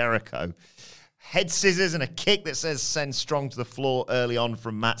 Jericho. Head scissors and a kick that says send Strong to the floor early on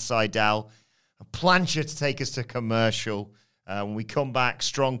from Matt Sydal. A plancher to take us to commercial. When we come back,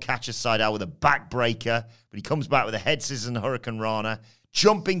 Strong catches Sydal with a backbreaker, but he comes back with a head scissors and Hurricane Rana.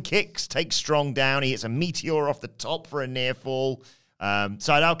 Jumping kicks take Strong down. He hits a meteor off the top for a near fall.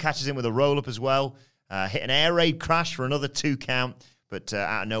 Sydal catches him with a roll-up as well. Hit an air raid crash for another 2 count. But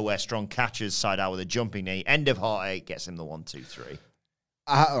out of nowhere, Strong catches Sydal with a jumping knee. End of Heartache gets him the 1, 2, 3.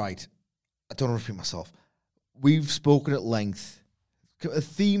 All right. I don't want to repeat myself. We've spoken at length. The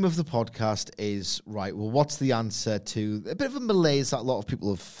theme of the podcast is, right, well, what's the answer to a bit of a malaise that a lot of people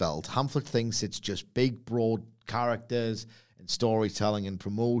have felt? Hamflett thinks it's just big, broad characters and storytelling and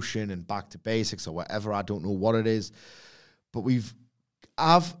promotion and back to basics or whatever. I don't know what it is. But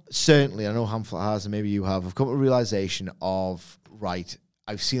I've certainly, I know Hamflett has, and maybe you have, I've come to a realization of, right,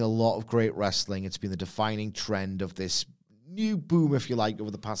 I've seen a lot of great wrestling. It's been the defining trend of this new boom, if you like, over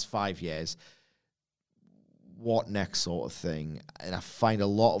the past 5 years. What next sort of thing? And I find a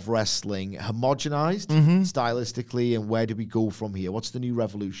lot of wrestling homogenized stylistically, and where do we go from here? What's the new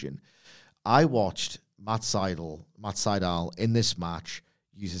revolution? I watched Matt Sydal in this match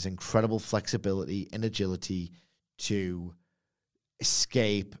use his incredible flexibility and agility to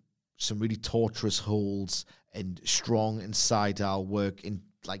escape some really torturous holds, and Strong and Sydal work in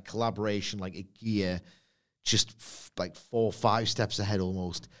like collaboration, like a gear, just like 4 or 5 steps ahead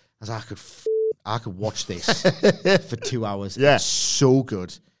almost. As I could watch this for 2 hours. Yeah. It's so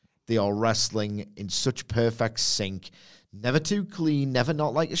good. They are wrestling in such perfect sync. Never too clean, never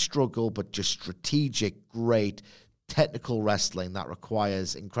not like a struggle, but just strategic, great, technical wrestling that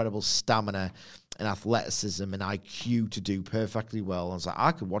requires incredible stamina and athleticism and IQ to do perfectly well. I was like,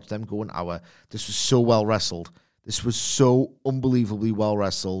 I could watch them go an hour. This was so well wrestled. This was so unbelievably well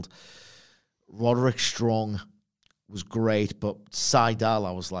wrestled. Roderick Strong was great, but Sydal,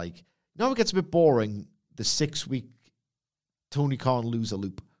 I was like, it gets a bit boring, the 6-week Tony Khan loser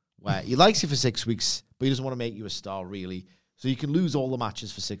loop, where he likes you for 6 weeks, but he doesn't want to make you a star, really. So you can lose all the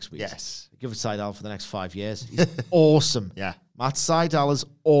matches for 6 weeks. Yes. Give it Sydal for the next 5 years. He's awesome. Yeah. Matt Sydal is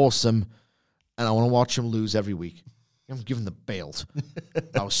awesome, and I want to watch him lose every week. I'm giving the belt.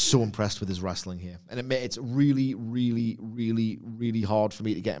 I was so impressed with his wrestling here. And it's really, really, really, really hard for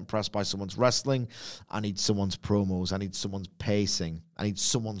me to get impressed by someone's wrestling. I need someone's promos. I need someone's pacing. I need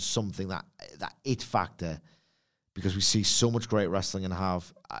someone's something, that it factor. Because we see so much great wrestling and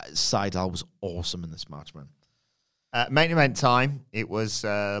Sydal was awesome in this match, man. Main event time. It was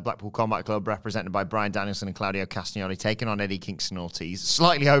Blackpool Combat Club represented by Bryan Danielson and Claudio Castagnoli taking on Eddie Kingston Ortiz.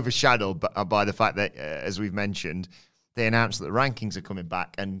 Slightly overshadowed by the fact that, as we've mentioned, they announced that the rankings are coming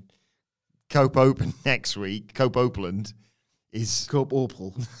back, and Cope Open next week. Cope Opeland is Cope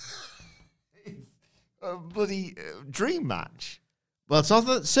Opal. a bloody dream match. Well, it's not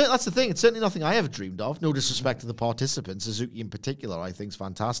that's the thing. It's certainly nothing I ever dreamed of. No disrespect to the participants. Suzuki in particular, I think, is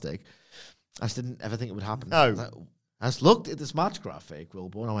fantastic. I just didn't ever think it would happen. No. I just looked at this match graphic,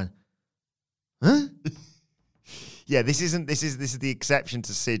 Wilbur, and I went, huh? Yeah, this is the exception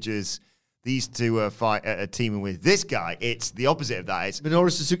to Sidger's. These two are teaming with this guy. It's the opposite of that. It's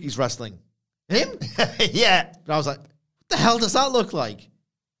Minoru Suzuki's wrestling him. Yeah. But I was like, what the hell does that look like?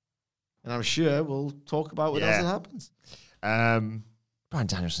 And I'm sure we'll talk about what else it happens. Bryan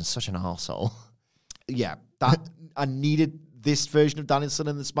Danielson's such an arsehole. Yeah, I needed this version of Danielson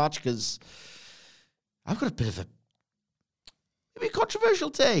in this match because I've got a bit of maybe a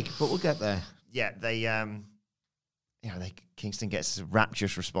controversial take, but we'll get there. Yeah, Kingston gets a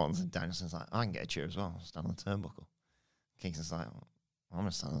rapturous response, and Danielson's like, I can get a cheer as well. I'll stand on the turnbuckle. Kingston's like, I'm going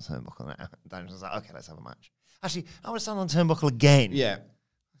to stand on the turnbuckle now. Danielson's like, okay, let's have a match. Actually, I want to stand on the turnbuckle again. Yeah.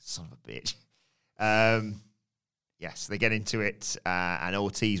 Son of a bitch. Yes, they get into it, and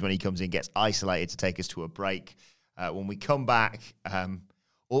Ortiz, when he comes in, gets isolated to take us to a break. When we come back,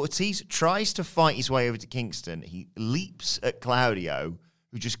 Ortiz tries to fight his way over to Kingston. He leaps at Claudio,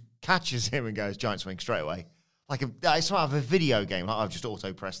 who just catches him and goes, giant swing straight away. Like it's sort of a video game. Like I've just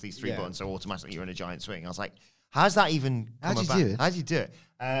auto-pressed these 3 buttons, so automatically you're in a giant swing. I was like, How's that even come How'd you about? do it? How'd you do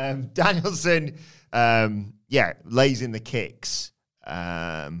it? Danielson, lays in the kicks.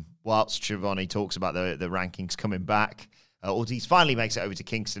 Whilst Schiavone talks about the rankings coming back. Ortiz finally makes it over to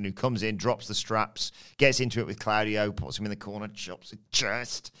Kingston, who comes in, drops the straps, gets into it with Claudio, puts him in the corner, chops the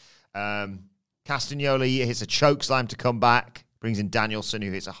chest. Castagnoli hits a choke slam to come back, brings in Danielson,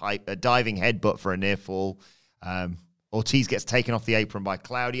 who hits a diving headbutt for a near fall. Ortiz gets taken off the apron by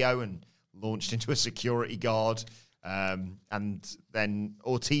Claudio and launched into a security guard. And then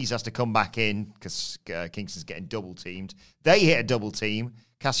Ortiz has to come back in because Kingston's getting double teamed. They hit a double team.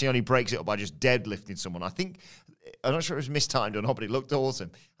 Castagnoli breaks it up by just deadlifting someone. I'm not sure it was mistimed or not, but it looked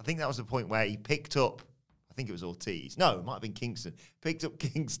awesome. I think that was the point where he picked up, I think it was Ortiz. No, it might have been Kingston. Picked up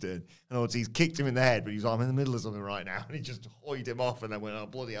Kingston, and Ortiz kicked him in the head, but he was like, I'm in the middle of something right now. And he just hoyed him off and then went, oh,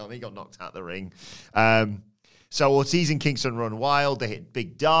 bloody hell, and he got knocked out the ring. So Ortiz and Kingston run wild. They hit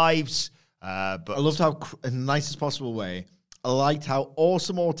big dives. But I loved how, in the nicest possible way, I liked how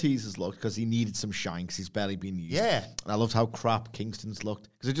awesome Ortiz's looked because he needed some shine because he's barely been used. Yeah. And I loved how crap Kingston's looked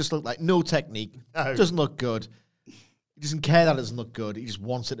because it just looked like no technique. No. Doesn't look good. He doesn't care that it doesn't look good. He just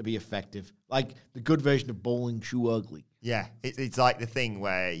wants it to be effective. Like the good version of bowling shoe ugly. Yeah. It's like the thing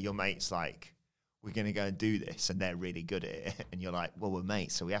where your mate's like, we're going to go and do this, and they're really good at it. And you're like, well, we're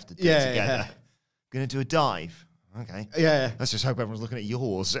mates, so we have to do it together. Yeah. Going to do a dive. Okay. Yeah. Let's just hope everyone's looking at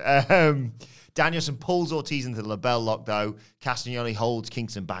yours. Danielson pulls Ortiz into the label lock, though. Castagnoli holds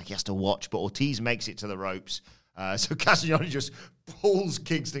Kingston back. He has to watch, but Ortiz makes it to the ropes. So Castagnoli just pulls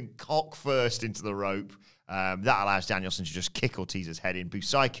Kingston cock first into the rope. That allows Danielson to just kick Ortiz's head in.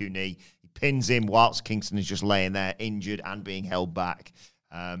 Busaiku knee. He pins him whilst Kingston is just laying there, injured and being held back.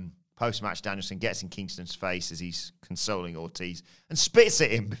 Post-match, Danielson gets in Kingston's face as he's consoling Ortiz and spits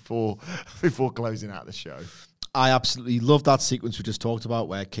at him before closing out the show. I absolutely loved that sequence we just talked about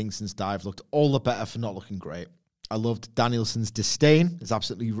where Kingston's dive looked all the better for not looking great. I loved Danielson's disdain, his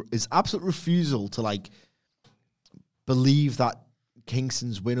absolute refusal to believe that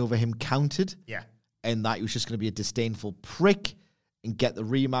Kingston's win over him counted. Yeah. And that he was just going to be a disdainful prick and get the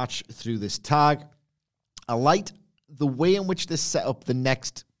rematch through this tag. I liked the way in which this set up the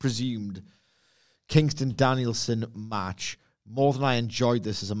next presumed Kingston-Danielson match more than I enjoyed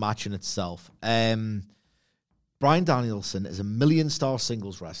this as a match in itself. Bryan Danielson is a million-star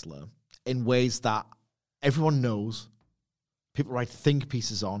singles wrestler in ways that everyone knows. People write think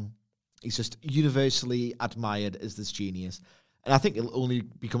pieces on. He's just universally admired as this genius. And I think it'll only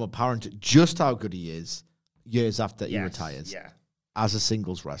become apparent just how good he is years after he retires as a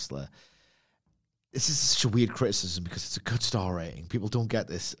singles wrestler. This is such a weird criticism because it's a good star rating. People don't get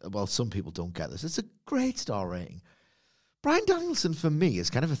this. Well, some people don't get this. It's a great star rating. Bryan Danielson, for me,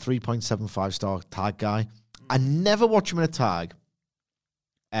 is kind of a 3.75 star tag guy. I never watch him in a tag.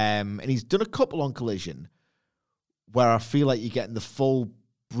 And he's done a couple on Collision where I feel like you're getting the full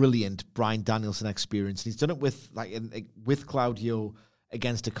brilliant Bryan Danielson experience. He's done it with Claudio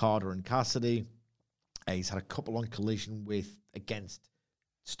against Okada and Cassidy. He's had a couple on Collision against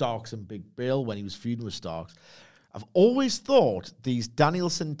Starks and Big Bill when he was feuding with Starks. I've always thought these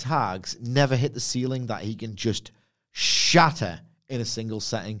Danielson tags never hit the ceiling that he can just shatter in a single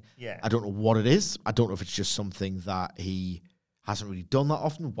setting. Yeah. I don't know what it is. I don't know if it's just something that he hasn't really done that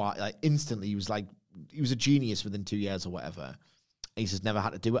often. Why? Instantly, he was a genius within 2 years or whatever. He's just never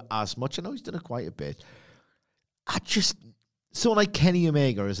had to do it as much. I know he's done it quite a bit. Someone like Kenny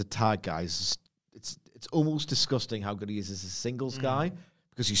Omega as a tag guy, it's almost disgusting how good he is as a singles guy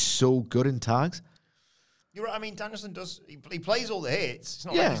because he's so good in tags. You're right. I mean, Danielson he plays all the hits. It's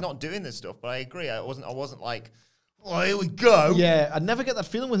not like he's not doing this stuff, but I agree. I wasn't like, oh, here we go. Yeah, I never get that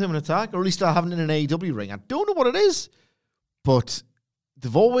feeling with him in a tag, or at least I haven't in an AEW ring. I don't know what it is, but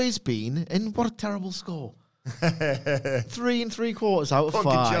they've always been, and what a terrible score. 3 3/4 out of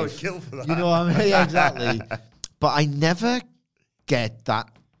 5. Joe would kill for that. You know what I mean? Yeah, exactly. But I never get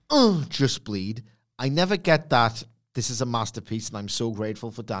that, just bleed. I never get that this is a masterpiece and I'm so grateful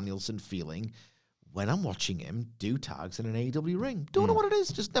for Danielson feeling when I'm watching him do tags in an AEW ring. Don't know what it is.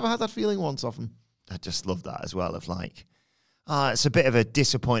 Just never had that feeling once of him. I just love that as well of it's a bit of a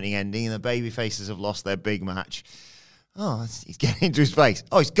disappointing ending and the babyfaces have lost their big match. Oh, he's getting into his face.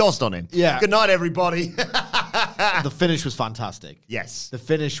 Oh, he's gossed on him. Yeah. Good night, everybody. The finish was fantastic. Yes. The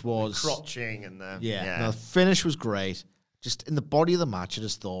finish was... The crotching and the... Yeah. No, the finish was great. Just in the body of the match, I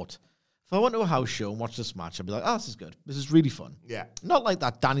just thought, if I went to a house show and watched this match, I'd be like, this is good. This is really fun. Yeah. Not like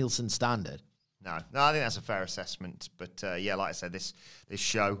that Danielson standard. No, I think that's a fair assessment. But, like I said, this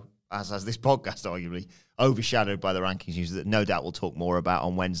show, as has this podcast, arguably, overshadowed by the rankings news that no doubt we'll talk more about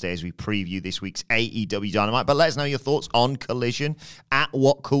on Wednesday as we preview this week's AEW Dynamite. But let us know your thoughts on Collision at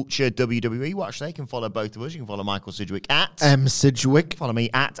What Culture WWE. Watch there. You can follow both of us. You can follow Michael Sidgwick at M. Sidgwick. Follow me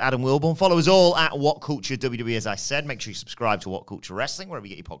at Adam Wilborn. Follow us all at What Culture WWE, as I said. Make sure you subscribe to What Culture Wrestling, wherever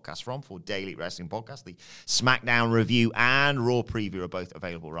you get your podcasts from, for daily wrestling podcasts. The SmackDown review and Raw preview are both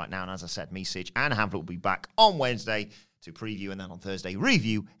available right now. And as I said, me, Sidge, and Hamlet will be back on Wednesday to preview, and then on Thursday,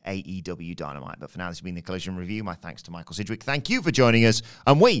 review AEW Dynamite. But for now, this has been the Collision Review. My thanks to Michael Sidgwick. Thank you for joining us,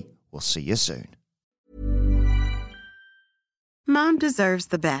 and we will see you soon. Mom deserves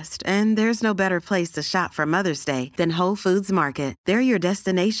the best, and there's no better place to shop for Mother's Day than Whole Foods Market. They're your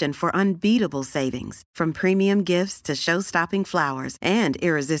destination for unbeatable savings, from premium gifts to show-stopping flowers and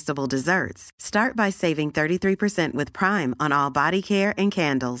irresistible desserts. Start by saving 33% with Prime on all body care and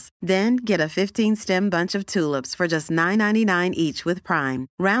candles. Then get a 15-stem bunch of tulips for just $9.99 each with Prime.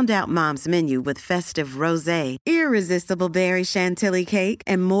 Round out Mom's menu with festive rosé, irresistible berry chantilly cake,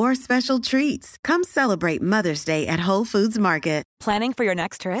 and more special treats. Come celebrate Mother's Day at Whole Foods Market. Planning for your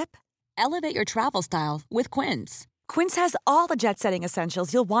next trip? Elevate your travel style with Quince. Quince has all the jet-setting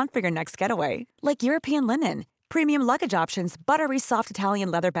essentials you'll want for your next getaway, like European linen, premium luggage options, buttery soft Italian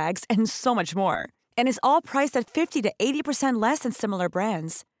leather bags, and so much more. And is all priced at 50 to 80% less than similar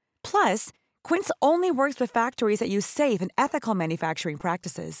brands. Plus, Quince only works with factories that use safe and ethical manufacturing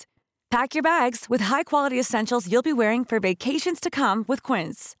practices. Pack your bags with high-quality essentials you'll be wearing for vacations to come with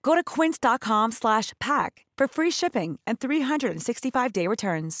Quince. Go to quince.com/pack for free shipping and 365-day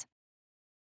returns.